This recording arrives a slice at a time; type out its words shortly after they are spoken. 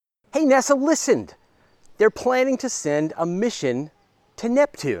Hey, NASA listened. They're planning to send a mission to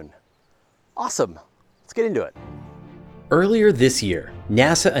Neptune. Awesome. Let's get into it. Earlier this year,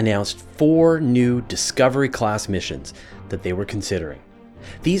 NASA announced 4 new Discovery-class missions that they were considering.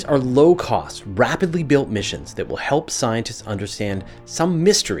 These are low-cost, rapidly built missions that will help scientists understand some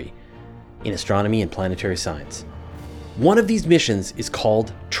mystery in astronomy and planetary science. One of these missions is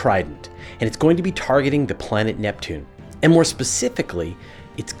called Trident, and it's going to be targeting the planet Neptune. And more specifically,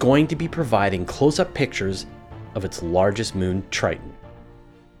 it's going to be providing close-up pictures of its largest moon, Triton.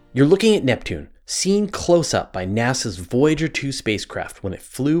 You're looking at Neptune, seen close up by NASA's Voyager 2 spacecraft when it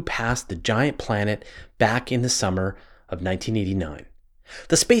flew past the giant planet back in the summer of 1989.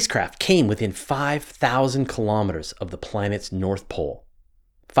 The spacecraft came within 5,000 kilometers of the planet's North Pole.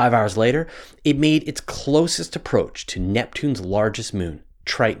 5 hours later, it made its closest approach to Neptune's largest moon,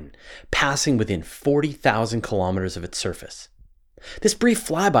 Triton, passing within 40,000 kilometers of its surface. This brief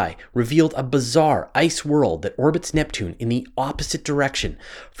flyby revealed a bizarre ice world that orbits Neptune in the opposite direction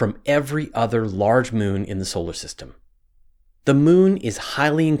from every other large moon in the solar system. The moon is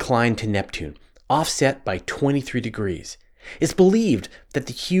highly inclined to Neptune, offset by 23 degrees. It's believed that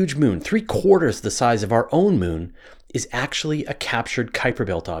the huge moon, 3/4 the size of our own moon, is actually a captured Kuiper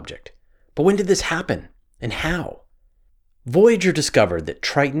Belt object. But when did this happen, and how? Voyager discovered that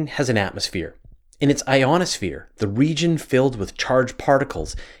Triton has an atmosphere. In its ionosphere, the region filled with charged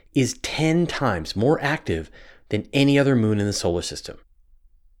particles is 10 times more active than any other moon in the solar system.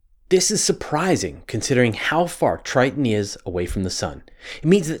 This is surprising considering how far Triton is away from the sun. It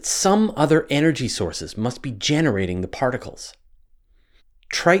means that some other energy sources must be generating the particles.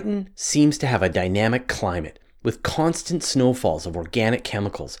 Triton seems to have a dynamic climate with constant snowfalls of organic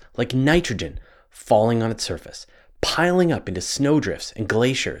chemicals like nitrogen falling on its surface, piling up into snowdrifts and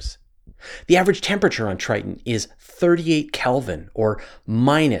glaciers. The average temperature on Triton is 38 Kelvin or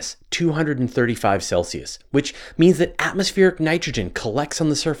minus 235 Celsius, which means that atmospheric nitrogen collects on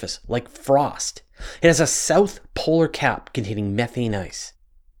the surface like frost. It has a south polar cap containing methane ice.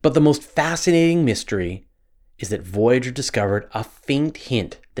 But the most fascinating mystery is that Voyager discovered a faint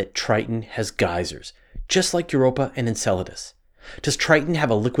hint that Triton has geysers, just like Europa and Enceladus. Does Triton have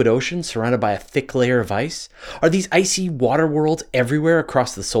a liquid ocean surrounded by a thick layer of ice? Are these icy water worlds everywhere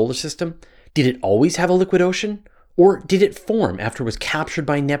across the solar system? Did it always have a liquid ocean? Or did it form after it was captured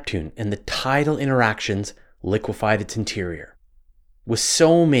by Neptune and the tidal interactions liquefied its interior? With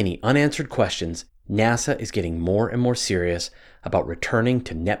so many unanswered questions, NASA is getting more and more serious about returning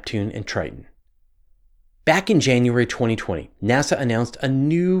to Neptune and Triton. Back in January 2020, NASA announced a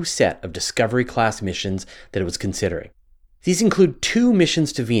new set of Discovery-class missions that it was considering. These include 2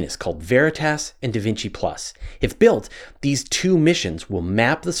 missions to Venus called Veritas and Da Vinci Plus. If built, these 2 missions will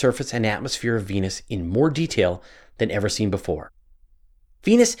map the surface and atmosphere of Venus in more detail than ever seen before.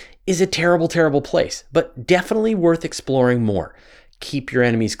 Venus is a terrible, terrible place, but definitely worth exploring more. Keep your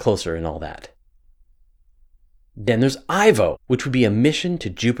enemies closer and all that. Then there's Io, which would be a mission to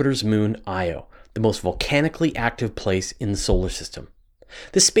Jupiter's moon Io, the most volcanically active place in the solar system.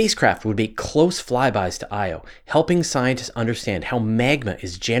 The spacecraft would make close flybys to Io, helping scientists understand how magma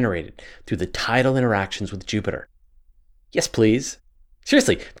is generated through the tidal interactions with Jupiter. Yes, please.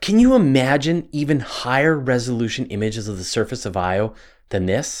 Seriously, can you imagine even higher resolution images of the surface of Io than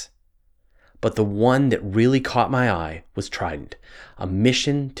this? But the one that really caught my eye was Trident, a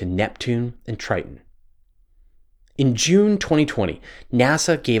mission to Neptune and Triton. In June 2020,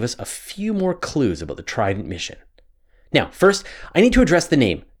 NASA gave us a few more clues about the Trident mission. Now, first, I need to address the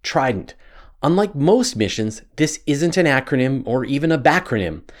name, Trident. Unlike most missions, this isn't an acronym or even a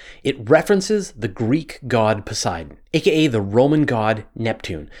backronym. It references the Greek god Poseidon, aka the Roman god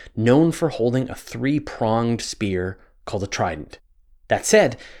Neptune, known for holding a 3-pronged spear called a trident. That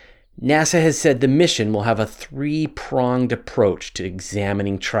said, NASA has said the mission will have a 3-pronged approach to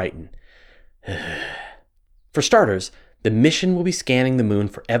examining Triton. For starters, the mission will be scanning the moon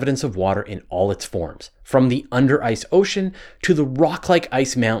for evidence of water in all its forms, from the under-ice ocean to the rock-like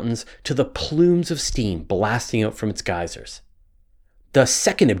ice mountains to the plumes of steam blasting out from its geysers. The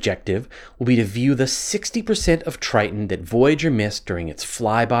second objective will be to view the 60% of Triton that Voyager missed during its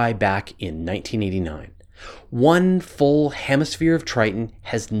flyby back in 1989. One full hemisphere of Triton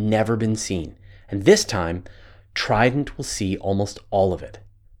has never been seen, and this time, Trident will see almost all of it.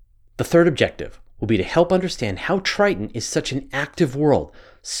 The third objective will be to help understand how Triton is such an active world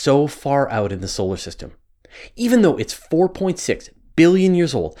so far out in the solar system. Even though it's 4.6 billion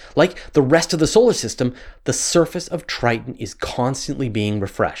years old, like the rest of the solar system, the surface of Triton is constantly being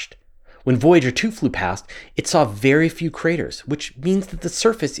refreshed. When Voyager 2 flew past, it saw very few craters, which means that the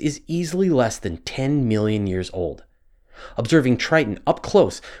surface is easily less than 10 million years old. Observing Triton up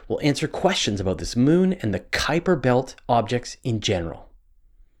close will answer questions about this moon and the Kuiper Belt objects in general.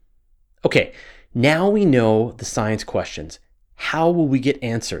 Okay, now we know the science questions. How will we get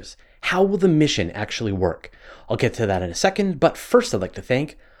answers? How will the mission actually work? I'll get to that in a second, but first I'd like to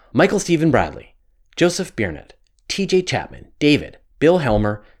thank Michael Stephen Bradley, Joseph Biernat, TJ Chapman, David, Bill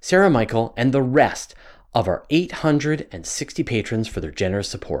Helmer, Sarah Michael, and the rest of our 860 patrons for their generous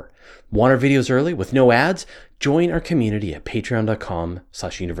support. Want our videos early with no ads? Join our community at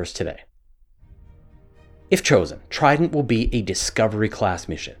patreon.com/universetoday. If chosen, Trident will be a Discovery class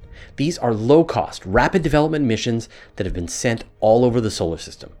mission. These are low-cost, rapid development missions that have been sent all over the solar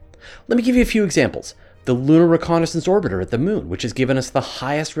system. Let me give you a few examples. The Lunar Reconnaissance Orbiter at the Moon, which has given us the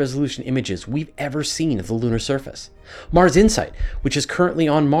highest resolution images we've ever seen of the lunar surface. Mars Insight, which is currently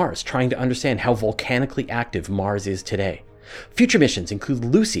on Mars trying to understand how volcanically active Mars is today. Future missions include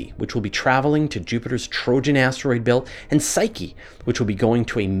Lucy, which will be traveling to Jupiter's Trojan asteroid belt, and Psyche, which will be going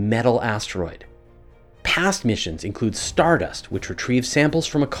to a metal asteroid. Past missions include Stardust, which retrieved samples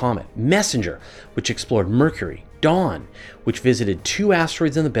from a comet, Messenger, which explored Mercury, Dawn, which visited 2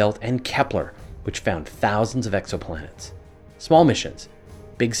 asteroids in the belt, and Kepler, which found thousands of exoplanets. Small missions,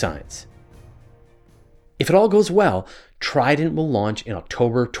 big science. If it all goes well, Trident will launch in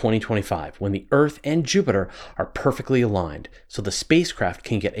October 2025 when the Earth and Jupiter are perfectly aligned, so the spacecraft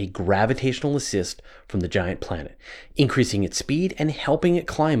can get a gravitational assist from the giant planet, increasing its speed and helping it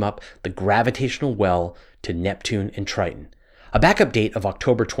climb up the gravitational well to Neptune and Triton. A backup date of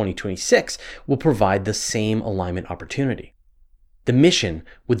October 2026 will provide the same alignment opportunity. The mission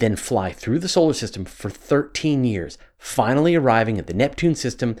would then fly through the solar system for 13 years, finally arriving at the Neptune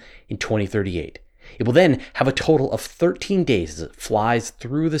system in 2038. It will then have a total of 13 days as it flies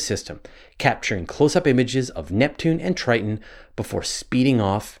through the system, capturing close-up images of Neptune and Triton before speeding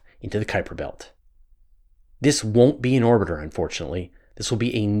off into the Kuiper Belt. This won't be an orbiter, unfortunately. This will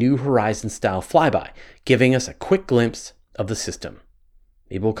be a New Horizons-style flyby, giving us a quick glimpse of the system.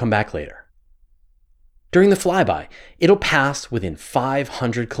 Maybe we'll come back later. During the flyby, it'll pass within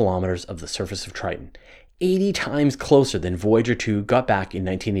 500 kilometers of the surface of Triton, 80 times closer than Voyager 2 got back in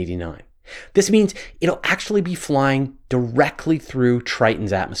 1989. This means it'll actually be flying directly through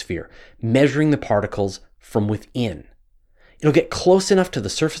Triton's atmosphere, measuring the particles from within. It'll get close enough to the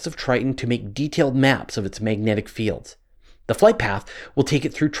surface of Triton to make detailed maps of its magnetic fields. The flight path will take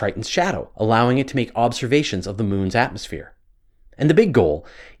it through Triton's shadow, allowing it to make observations of the moon's atmosphere. And the big goal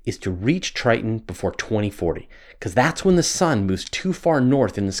is to reach Triton before 2040, because that's when the sun moves too far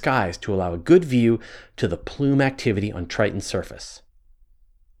north in the skies to allow a good view to the plume activity on Triton's surface.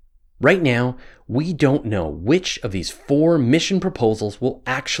 Right now, we don't know which of these 4 mission proposals will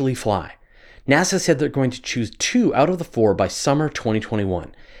actually fly. NASA said they're going to choose 2 out of the 4 by summer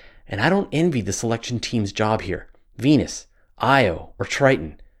 2021, and I don't envy the selection team's job here. Venus, Io, or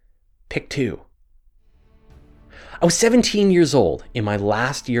Triton. Pick 2. I was 17 years old in my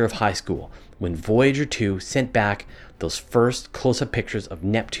last year of high school when Voyager 2 sent back those first close-up pictures of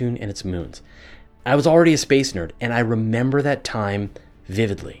Neptune and its moons. I was already a space nerd, and I remember that time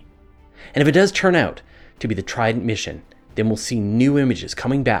vividly. And if it does turn out to be the Trident mission, then we'll see new images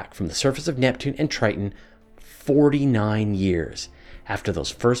coming back from the surface of Neptune and Triton 49 years after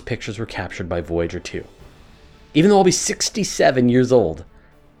those first pictures were captured by Voyager 2. Even though I'll be 67 years old,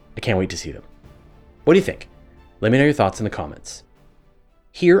 I can't wait to see them. What do you think? Let me know your thoughts in the comments.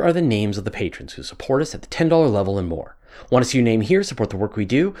 Here are the names of the patrons who support us at the $10 level and more. Want to see your name here, support the work we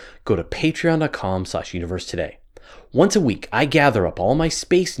do? Go to patreon.com/universetoday. Once a week, I gather up all my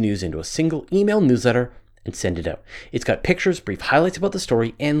space news into a single email newsletter and send it out. It's got pictures, brief highlights about the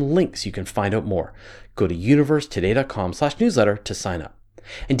story, and links you can find out more. Go to universetoday.com/newsletter to sign up.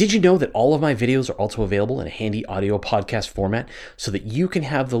 And did you know that all of my videos are also available in a handy audio podcast format so that you can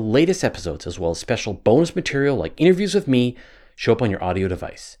have the latest episodes as well as special bonus material like interviews with me show up on your audio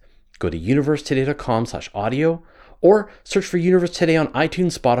device? Go to universetoday.com/audio or search for Universe Today on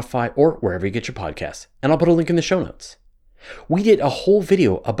iTunes, Spotify, or wherever you get your podcasts, and I'll put a link in the show notes. We did a whole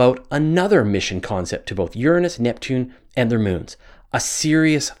video about another mission concept to both Uranus, Neptune, and their moons. A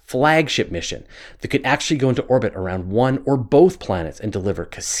serious flagship mission that could actually go into orbit around one or both planets and deliver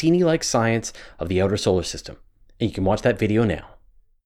Cassini-like science of the outer solar system. And you can watch that video now.